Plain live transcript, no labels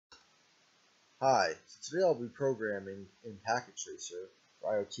Hi, today I'll be programming in Packet Tracer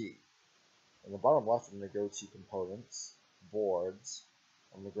for IoT. On the bottom left, I'm going to go to Components, Boards.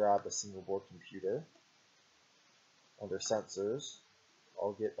 I'm going to grab a single board computer. Under Sensors,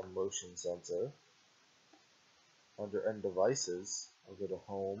 I'll get a motion sensor. Under End Devices, I'll go to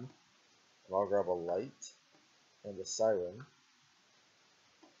Home, and I'll grab a light and a siren.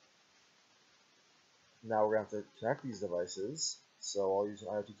 Now we're going to have to connect these devices, so I'll use an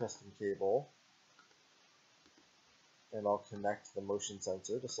IoT custom cable. And I'll connect the motion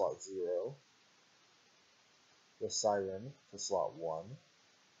sensor to slot 0, the siren to slot 1,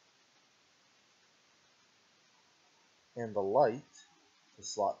 and the light to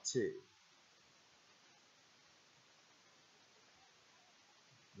slot 2.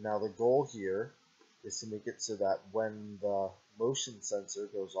 Now the goal here is to make it so that when the motion sensor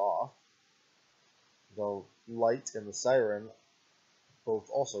goes off, the light and the siren both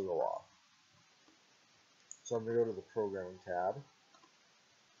also go off. So I'm going to go to the Programming tab.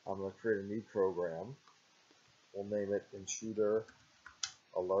 I'm going to create a new program. We'll name it Intruder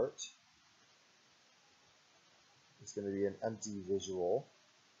Alert. It's going to be an empty visual.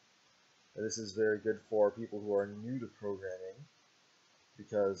 And this is very good for people who are new to programming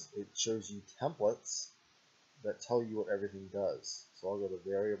because it shows you templates that tell you what everything does. So I'll go to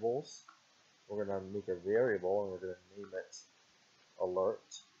Variables. We're going to make a variable and we're going to name it Alert.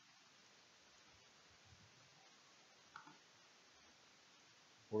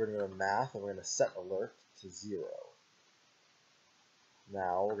 We're going to go to Math and we're going to set alert to 0.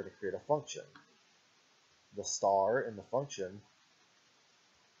 Now we're going to create a function. The star in the function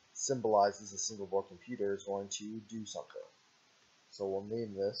symbolizes a single board computer is going to do something. So we'll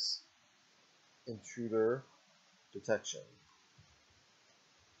name this Intruder Detection.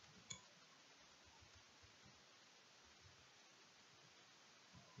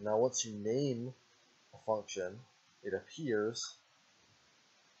 Now once you name a function, it appears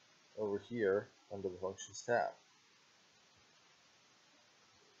over here under the Functions tab.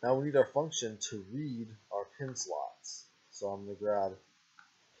 Now we need our function to read our pin slots. So I'm going to grab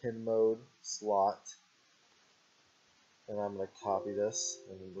pin mode slot, and I'm going to copy this,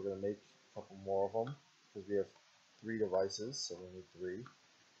 and we're going to make a couple more of them because we have 3 devices, so we need 3.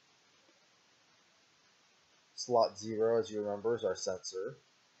 Slot 0, as you remember, is our sensor.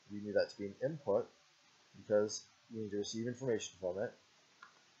 We need that to be an input because we need to receive information from it.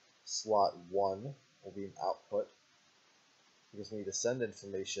 Slot 1 will be an output because we need to send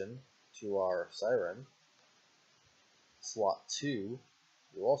information to our siren. Slot 2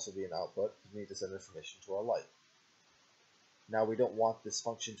 will also be an output because we need to send information to our light. Now we don't want this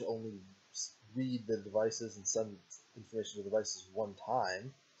function to only read the devices and send information to the devices one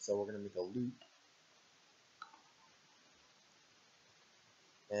time, so we're going to make a loop.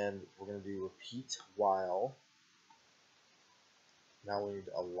 And we're going to do repeat while. Now we need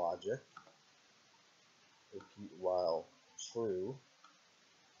a logic. Repeat while true.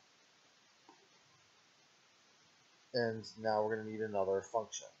 And now we're going to need another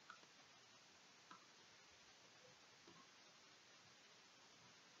function.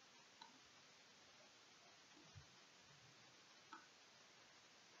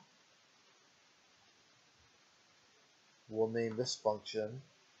 We'll name this function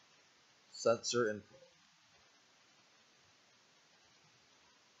Sensor Input.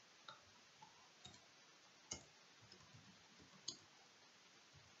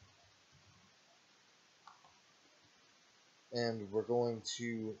 And we're going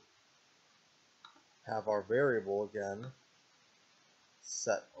to have our variable again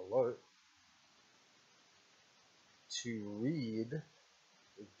set alert to read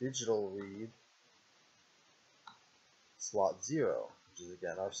the digital read slot 0, which is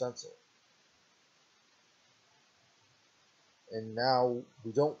again our sensor. And now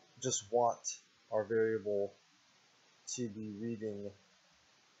we don't just want our variable to be reading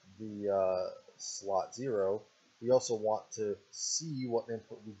the slot 0, we also want to see what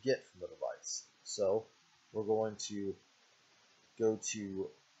input we get from the device. So we're going to go to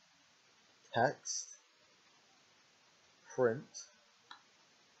Text, Print.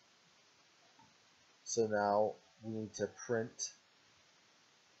 So now we need to print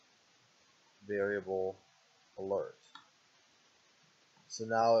variable alert. So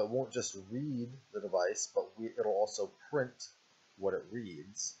now it won't just read the device, but it'll also print what it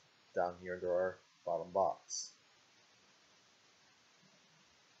reads down here under our bottom box.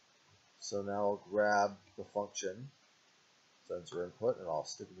 So now I'll grab the function, sensor input, and I'll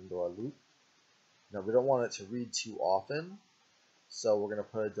stick it into our loop. Now we don't want it to read too often, so we're going to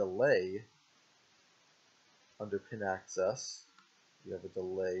put a delay under pin access. We have a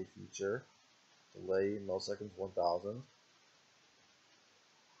delay feature. delay milliseconds 1000.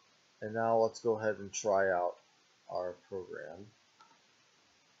 And now let's go ahead and try out our program.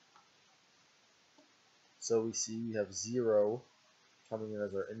 So we see we have 0 coming in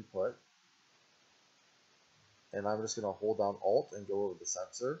as our input. And I'm just going to hold down Alt and go over the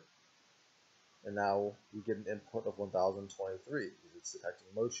sensor. And now we get an input of 1023 because it's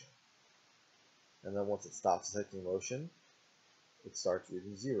detecting motion. And then once it stops detecting motion, it starts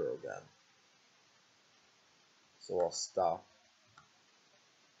reading 0 again. So I'll stop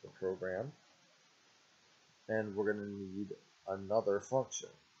the program. And we're going to need another function.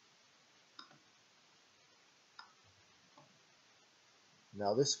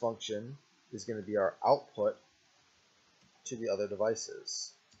 Now this function is going to be our output to the other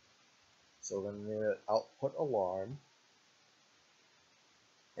devices. So we're going to name it output alarm,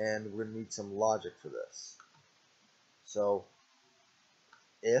 and we're going to need some logic for this. So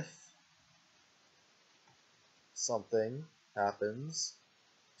if something happens,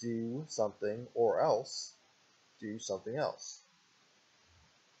 do something, or else do something else.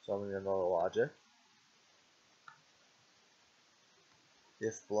 So I'm going to need another logic.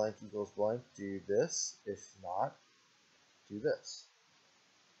 If blank equals blank, do this. If not, do this.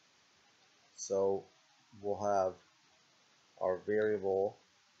 So we'll have our variable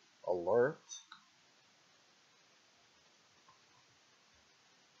alert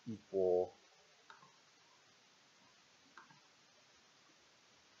equal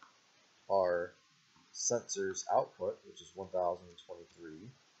our sensor's output, which is 1023,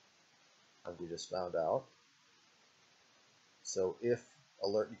 as we just found out. So if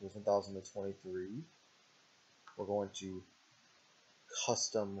alert equals 1023, we're going to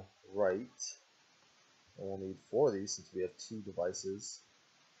custom write, and we'll need 4 of these since we have 2 devices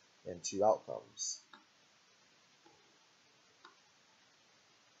and 2 outcomes.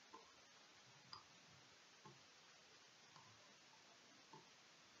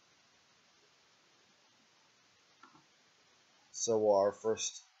 So our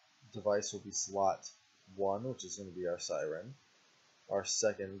first device will be slot 1, which is going to be our siren. Our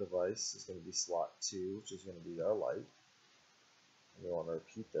second device is going to be slot 2, which is going to be our light. And we want to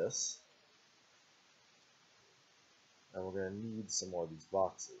repeat this. And we're going to need some more of these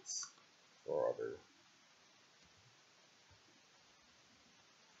boxes for our other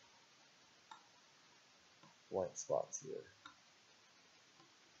blank spots here.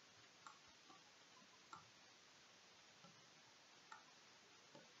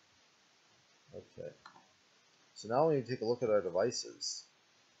 Okay. So now we need to take a look at our devices.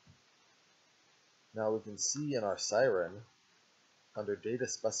 Now we can see in our siren, under data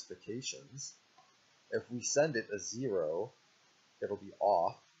specifications, if we send it a 0, it'll be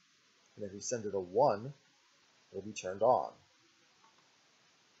off, and if we send it a 1, it'll be turned on.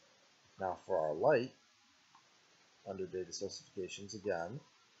 Now for our light, under data specifications again,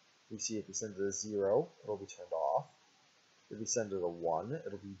 we see if we send it a 0, it'll be turned off. If we send it a 1,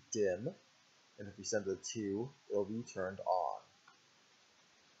 it'll be dim, and if we send it a 2, it'll be turned on.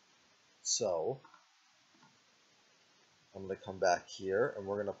 So I'm going to come back here, and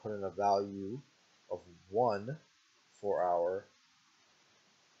we're going to put in a value of 1 for our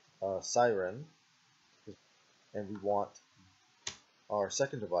siren, and we want our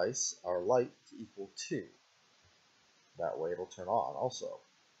second device, our light, to equal 2. That way it'll turn on also.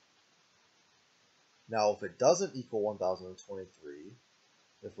 Now if it doesn't equal 1023,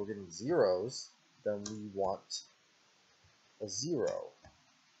 if we're getting zeros, then we want a 0.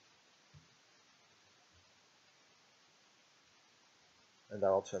 And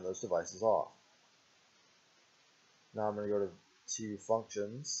that'll turn those devices off. Now I'm going to go to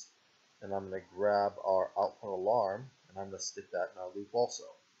functions, and I'm going to grab our output alarm, and I'm going to stick that in our loop also.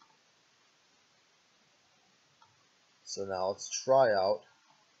 So now let's try out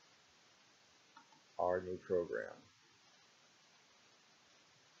our new program.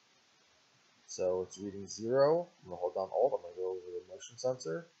 So it's reading 0. I'm going to hold down Alt. I'm going to go over the motion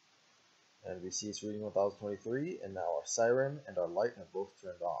sensor. And we see it's reading 1023. And now our siren and our light have both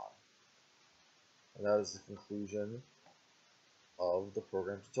turned on. And that is the conclusion of the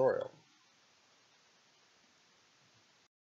program tutorial.